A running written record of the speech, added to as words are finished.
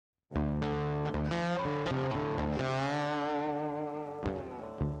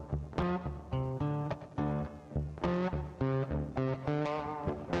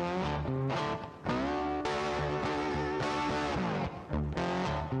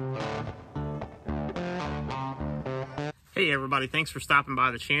Hey everybody, thanks for stopping by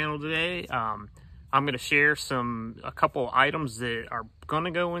the channel today. I'm going to share a couple items that are going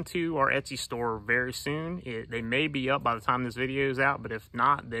to go into our Etsy store very soon. They may be up by the time this video is out, but if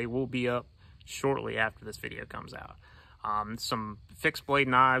not, they will be up shortly after this video comes out. Some fixed blade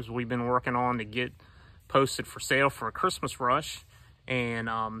knives we've been working on to get posted for sale for a Christmas rush, and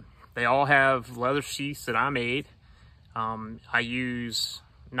they all have leather sheaths that I made. I use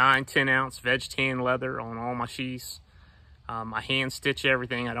 9-10 ounce veg tan leather on all my sheaths. I hand stitch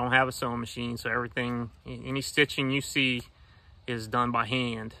everything. I don't have a sewing machine, so any stitching you see is done by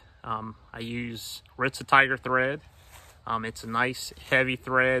hand. I use Ritza Tiger thread. It's a nice heavy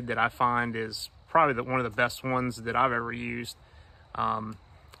thread that I find is probably one of the best ones that I've ever used. I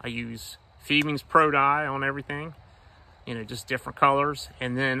use Phoebing's Pro Dye on everything, just different colors.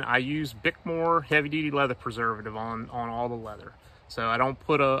 And then I use Bickmore heavy duty leather preservative on all the leather. So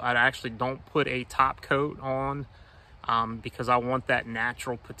I actually don't put a top coat on, because I want that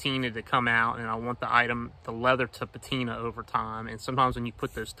natural patina to come out, and I want the leather to patina over time. And sometimes when you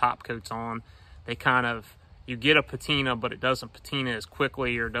put those top coats on, you get a patina, but it doesn't patina as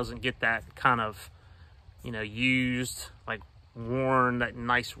quickly, or doesn't get that kind of, used, like worn, that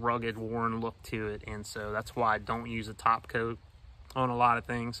nice rugged worn look to it. And so that's why I don't use a top coat on a lot of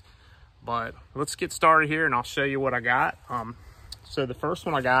things. But let's get started here and I'll show you what I got. So the first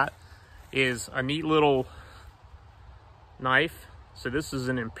one I got is a neat little knife. So this is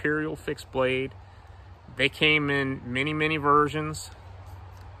an Imperial fixed blade. They came in many versions,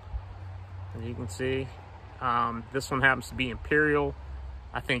 as you can see. This one happens to be Imperial.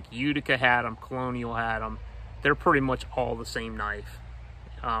 I think Utica had them, Colonial had them. They're pretty much all the same knife.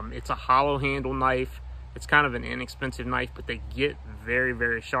 It's a hollow handle knife. It's kind of an inexpensive knife, but they get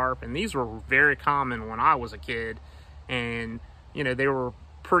very sharp. And these were very common when I was a kid. And they were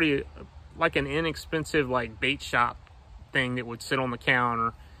pretty, like an inexpensive bait shop thing that would sit on the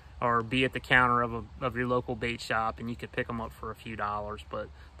counter or be at the counter of your local bait shop, and you could pick them up for a few dollars. But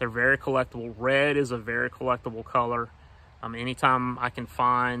they're very collectible. Red is a very collectible color. Anytime I can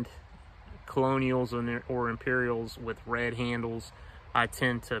find Colonials or Imperials with red handles, I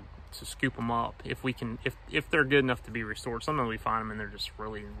tend to scoop them up if they're good enough to be restored. Sometimes we find them and they're just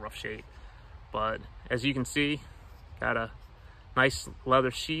really in rough shape. But as you can see, got a nice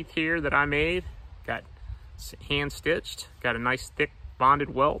leather sheath here that I made. Got hand stitched, got a nice thick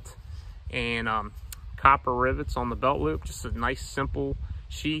bonded welt, and copper rivets on the belt loop. Just a nice simple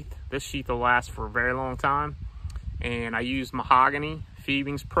sheath. This sheath will last for a very long time. And I used mahogany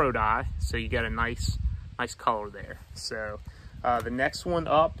Phoebing's Pro Dye, so you got a nice color there. So the next one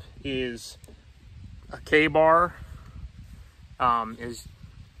up is a Kabar. It's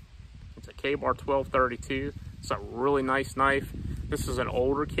a Kabar 1232. It's a really nice knife. This is an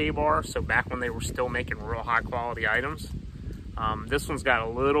older Kabar, so back when they were still making real high quality items. This one's got a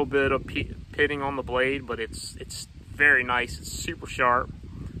little bit of pitting on the blade, but it's very nice. It's super sharp.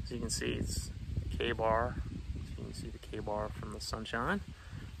 As you can see, it's Kabar. You can see the Kabar from the sunshine.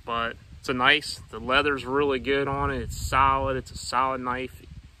 But the leather's really good on it. It's solid. It's a solid knife.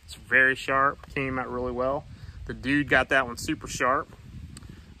 It's very sharp. Came out really well. The dude got that one super sharp.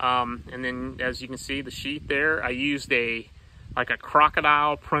 And then, as you can see, the sheath there, I used a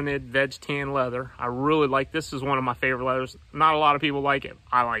crocodile printed veg tan leather. I really like this. Is one of my favorite leathers. Not a lot of people like it.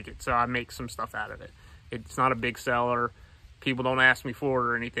 I like it, so I make some stuff out of it. It's not a big seller. People don't ask me for it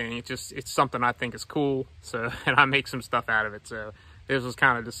or anything. It's something I think is cool. So, and I make some stuff out of it. So this was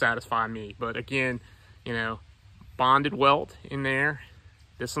kind of to satisfy me. But again, bonded welt in there.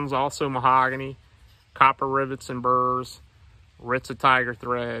 This one's also mahogany, copper rivets and burrs, Ritza Tiger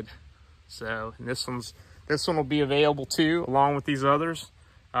thread. So, and this one will be available too, along with these others.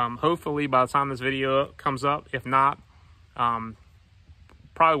 Hopefully by the time this video comes up. If not,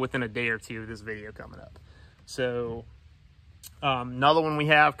 probably within a day or two of this video coming up. So another one we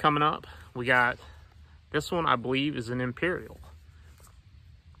have coming up, we got this one. I believe is an Imperial.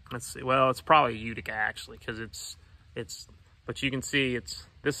 Let's see. Well, it's probably a Utica actually, because but you can see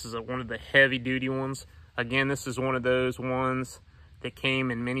this is one of the heavy duty ones. Again, this is one of those ones that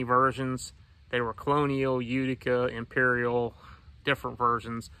came in many versions. They were Colonial, Utica, Imperial, different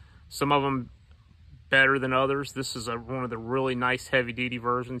versions. Some of them better than others. This is one of the really nice heavy duty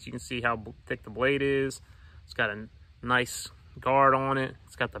versions. You can see how thick the blade is. It's got a nice guard on it.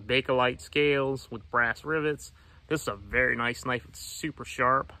 It's got the Bakelite scales with brass rivets. This is a very nice knife. It's super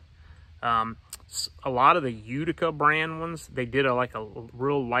sharp. A lot of the Utica brand ones, they did a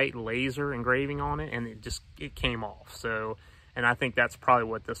real light laser engraving on it, and it came off. So, and I think that's probably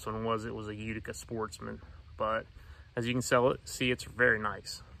what this one was. It was a Utica Sportsman. But as you can see, it's very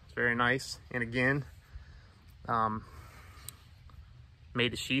nice. It's very nice. And again,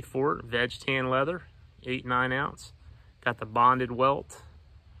 Made the sheath for it, veg tan leather, 8-9 ounce. Got the bonded welt,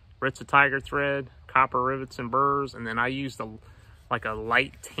 Ritza tiger thread, copper rivets and burrs, and then I used like a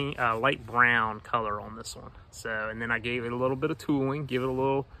light brown color on this one. So, and then I gave it a little bit of tooling, get a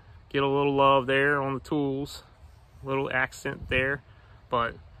little love there on the tools, a little accent there,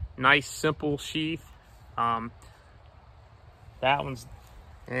 but nice simple sheath. That one's,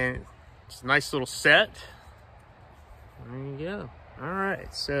 and it's a nice little set. There you go. All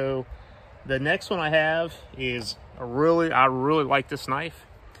right, so the next one I have is I really like this knife.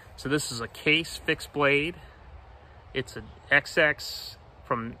 So this is a case fixed blade. It's an XX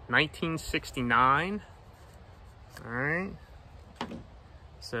from 1969. All right.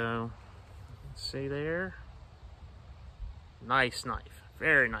 So let's see there. Nice knife,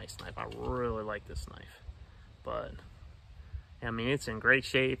 very nice knife. I really like this knife, but I mean, it's in great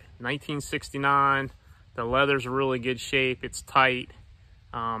shape. 1969. The leather's really good shape. It's tight.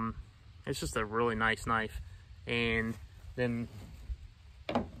 It's just a really nice knife. And then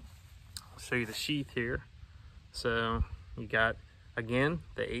I'll show you the sheath here. So you got, again,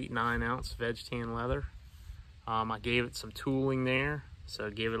 the 8-9 ounce veg tan leather. I gave it some tooling there. So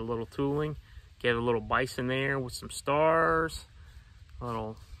gave it a little tooling. Gave it a little bison there with some stars.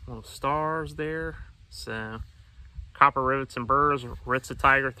 Little stars there. So copper rivets and burrs, Ritza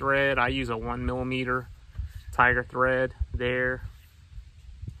tiger thread. I use a 1mm tiger thread there.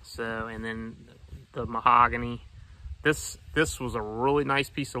 So, and then the mahogany. This was a really nice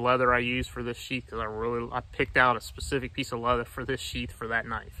piece of leather I used for this sheath, because I picked out a specific piece of leather for this sheath for that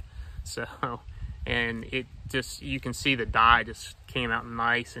knife. So, and it just, you can see the die just came out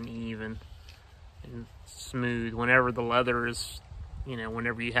nice and even and smooth. Whenever the leather is, you know,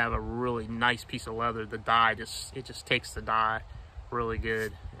 whenever you have a really nice piece of leather, the die it just takes the die really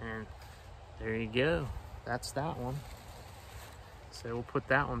good. And there you go. That's that one. So we'll put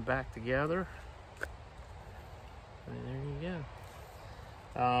that one back together. And there you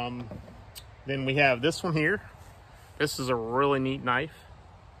go. Then we have this one here. This is a really neat knife.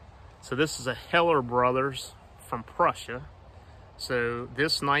 So this is a Heller Brothers from Prussia. So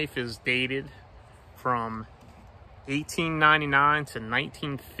this knife is dated from 1899 to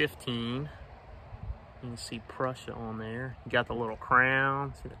 1915. You can see Prussia on there. You got the little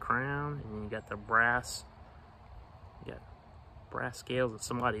crown, see the crown, and then you got the brass. You got brass scales that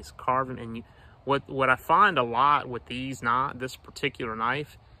somebody's carving. And what I find a lot with this particular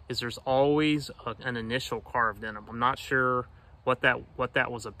knife is there's always an initial carved in them. I'm not sure what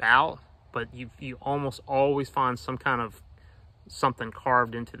that was about, but you almost always find some kind of something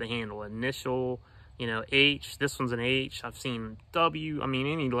carved into the handle. Initial, you know, H. This one's an H. I've seen W. I mean,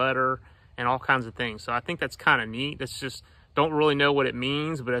 any letter and all kinds of things. So I think that's kind of neat. That's just, don't really know what it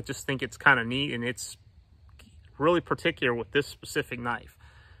means, but I just think it's kind of neat, and it's really particular with this specific knife.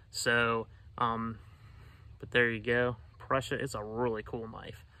 So, but there you go. Prussia is a really cool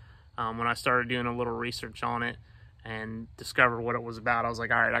knife. When I started doing a little research on it and discovered what it was about, I was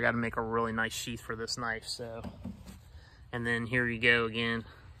like, all right, I got to make a really nice sheath for this knife. So, and then here you go again.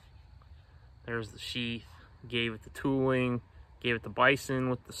 There's the sheath. Gave it the tooling. Gave it the bison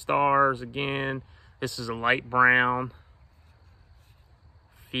with the stars again. This is a light brown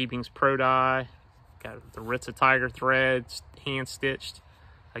Phoebing's Pro Die. Got the Ritza tiger thread, hand stitched.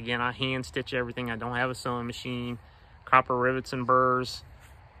 Again, I hand stitch everything. I don't have a sewing machine. Copper rivets and burrs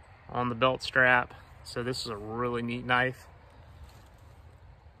on the belt strap. So this is a really neat knife.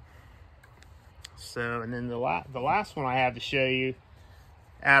 So, and then the last one I have to show you,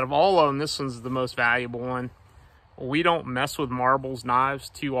 out of all of them, this one's the most valuable one. We don't mess with marbles knives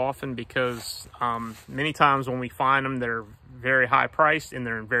too often because many times when we find them, they're very high priced and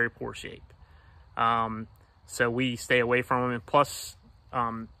they're in very poor shape. So we stay away from them, and plus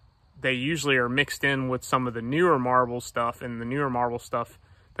they usually are mixed in with some of the newer marble stuff, and the newer marble stuff,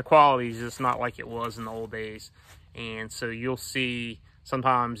 the quality is just not like it was in the old days. And so you'll see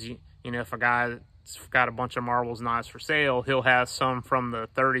sometimes, you know, if a guy's got a bunch of marbles knives for sale, he'll have some from the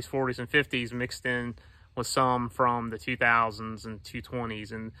 30s, 40s, and 50s mixed in with some from the 2000s and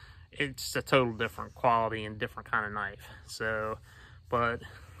 220s, and it's a total different quality and different kind of knife. So, but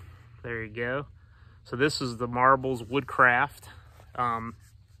there you go. So this is the Marbles Woodcraft.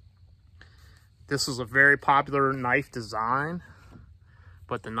 This is a very popular knife design,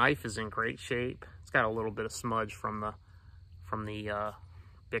 but the knife is in great shape. It's got a little bit of smudge from the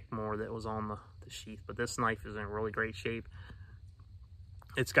Bickmore that was on the sheath, but this knife is in really great shape.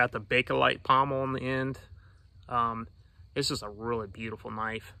 It's got the Bakelite pommel on the end. It's just a really beautiful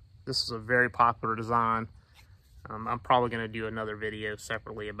knife. This is a very popular design. I'm probably going to do another video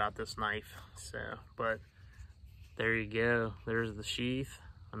separately about this knife. So, but there you go. There's the sheath.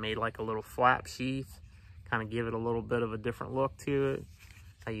 I made like a little flap sheath, kind of give it a little bit of a different look to it.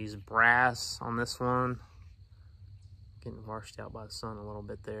 I used brass on this one. Getting washed out by the sun a little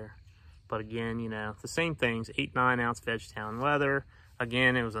bit there. But again, you know, the same things, 8-9 ounce Vegetarian leather.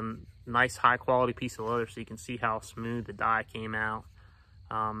 Again, it was a nice high quality piece of leather, so you can see how smooth the die came out.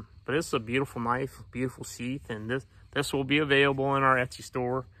 But it's a beautiful knife, beautiful sheath, and this will be available in our Etsy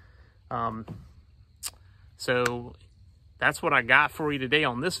store. So that's what I got for you today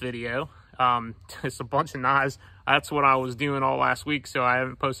on this video. It's a bunch of knives. That's what I was doing all last week, so I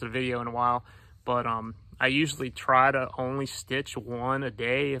haven't posted a video in a while. But I usually try to only stitch one a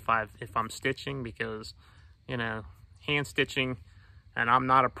day if I'm stitching, because, you know, hand stitching, and I'm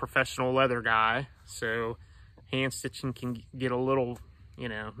not a professional leather guy, so hand stitching can get a little, you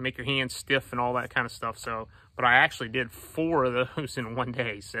know, make your hands stiff and all that kind of stuff. So, but I actually did 4 of those in one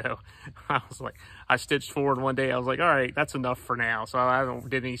day. So I was like, I stitched 4 in one day. I was like, all right, that's enough for now. So I haven't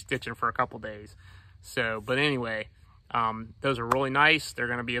did any stitching for a couple days. So, but anyway, those are really nice. They're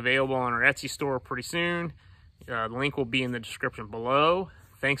going to be available on our Etsy store pretty soon. The link will be in the description below.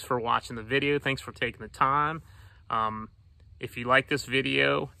 Thanks for watching the video. Thanks for taking the time. If you like this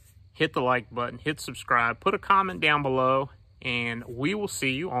video, hit the like button, hit subscribe, put a comment down below, and we will see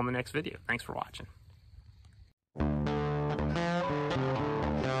you on the next video. Thanks for watching.